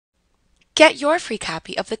Get your free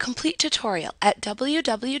copy of the complete tutorial at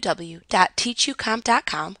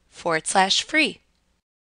www.teachucomp.com/free.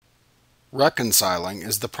 Reconciling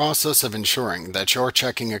is the process of ensuring that your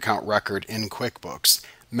checking account record in QuickBooks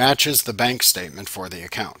matches the bank statement for the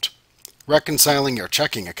account. Reconciling your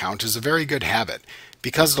checking account is a very good habit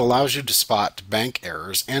because it allows you to spot bank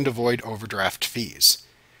errors and avoid overdraft fees.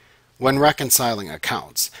 When reconciling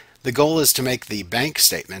accounts, the goal is to make the bank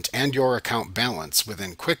statement and your account balance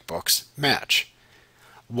within QuickBooks match.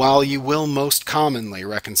 While you will most commonly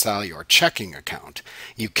reconcile your checking account,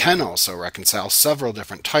 you can also reconcile several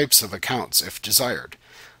different types of accounts if desired,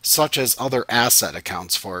 such as other asset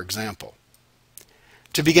accounts, for example.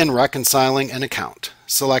 To begin reconciling an account,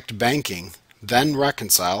 select Banking, then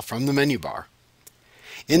Reconcile from the menu bar.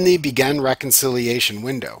 In the Begin Reconciliation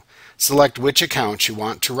window, select which account you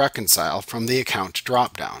want to reconcile from the Account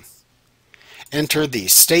drop-down. Enter the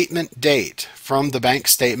statement date from the bank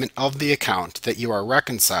statement of the account that you are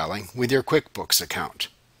reconciling with your QuickBooks account.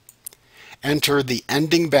 Enter the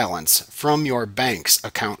ending balance from your bank's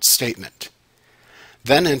account statement.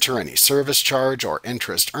 Then enter any service charge or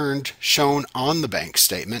interest earned shown on the bank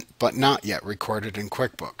statement but not yet recorded in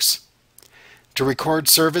QuickBooks. To record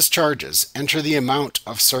service charges, enter the amount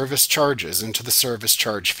of service charges into the service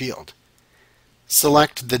charge field.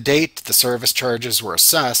 Select the date the service charges were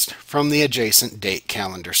assessed from the adjacent date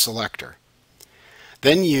calendar selector.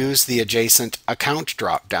 Then use the adjacent account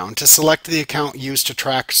drop-down to select the account used to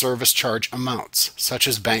track service charge amounts, such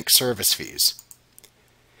as bank service fees.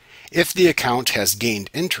 If the account has gained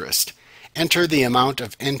interest, enter the amount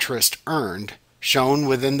of interest earned shown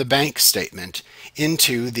within the bank statement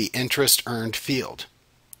into the interest earned field.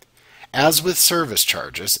 As with service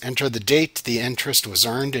charges, enter the date the interest was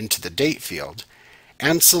earned into the date field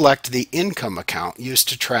and select the income account used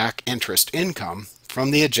to track interest income from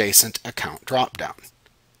the adjacent account drop-down.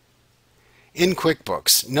 In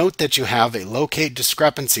QuickBooks, note that you have a Locate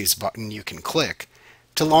Discrepancies button you can click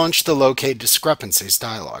to launch the Locate Discrepancies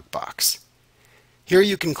dialog box. Here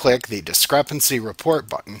you can click the Discrepancy Report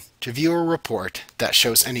button to view a report that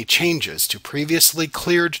shows any changes to previously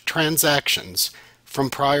cleared transactions from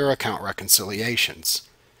prior account reconciliations.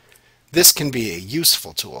 This can be a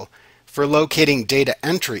useful tool for locating data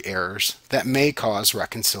entry errors that may cause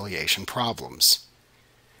reconciliation problems.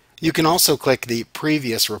 You can also click the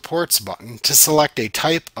Previous Reports button to select a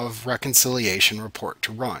type of reconciliation report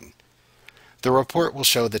to run. The report will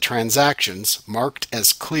show the transactions marked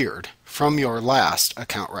as cleared from your last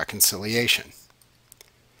account reconciliation.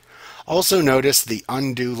 Also notice the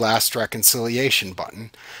Undo Last Reconciliation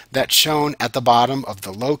button that's shown at the bottom of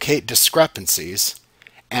the Locate Discrepancies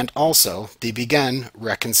and also the Begin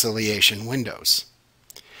Reconciliation windows.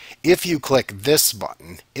 If you click this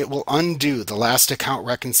button, it will undo the last account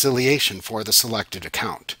reconciliation for the selected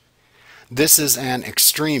account. This is an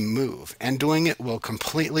extreme move, and doing it will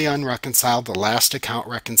completely unreconcile the last account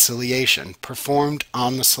reconciliation performed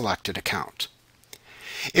on the selected account.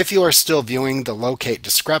 If you are still viewing the Locate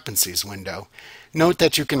Discrepancies window, note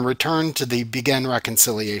that you can return to the Begin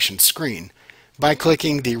Reconciliation screen by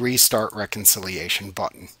clicking the Restart Reconciliation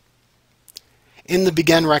button. In the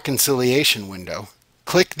Begin Reconciliation window,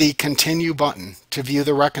 click the Continue button to view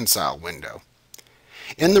the Reconcile window.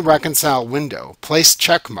 In the Reconcile window, place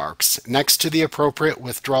check marks next to the appropriate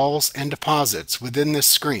withdrawals and deposits within this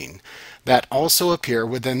screen that also appear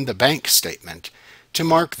within the bank statement to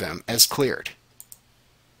mark them as cleared.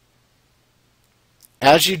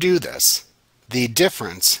 As you do this, the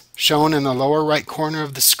difference shown in the lower right corner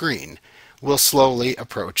of the screen will slowly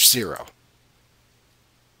approach zero.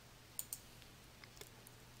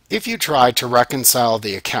 If you try to reconcile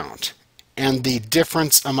the account and the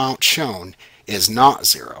difference amount shown is not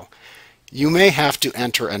zero, you may have to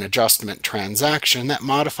enter an adjustment transaction that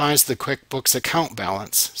modifies the QuickBooks account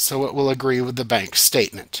balance so it will agree with the bank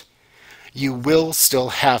statement. You will still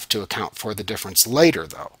have to account for the difference later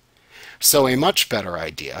though. So a much better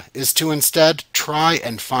idea is to instead try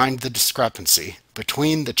and find the discrepancy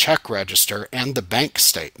between the check register and the bank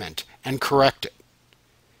statement and correct it.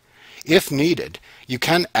 If needed, you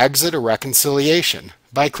can exit a reconciliation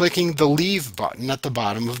by clicking the Leave button at the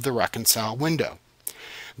bottom of the Reconcile window.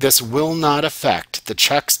 This will not affect the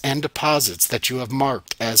checks and deposits that you have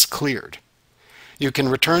marked as cleared. You can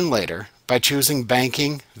return later by choosing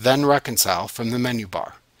Banking, then Reconcile from the menu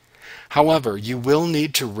bar. However, you will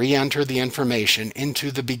need to re-enter the information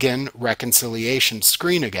into the Begin Reconciliation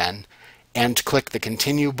screen again and click the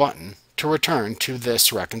Continue button to return to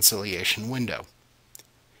this reconciliation window.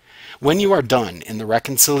 When you are done in the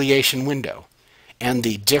reconciliation window and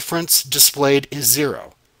the difference displayed is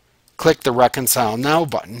zero, click the Reconcile Now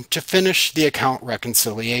button to finish the account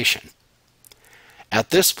reconciliation.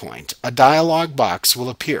 At this point, a dialog box will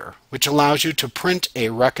appear, which allows you to print a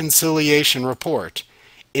reconciliation report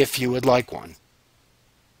if you would like one.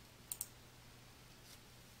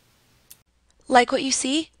 Like what you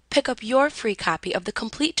see? Pick up your free copy of the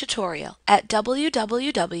complete tutorial at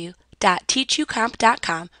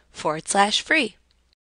www.teachucomp.com/free.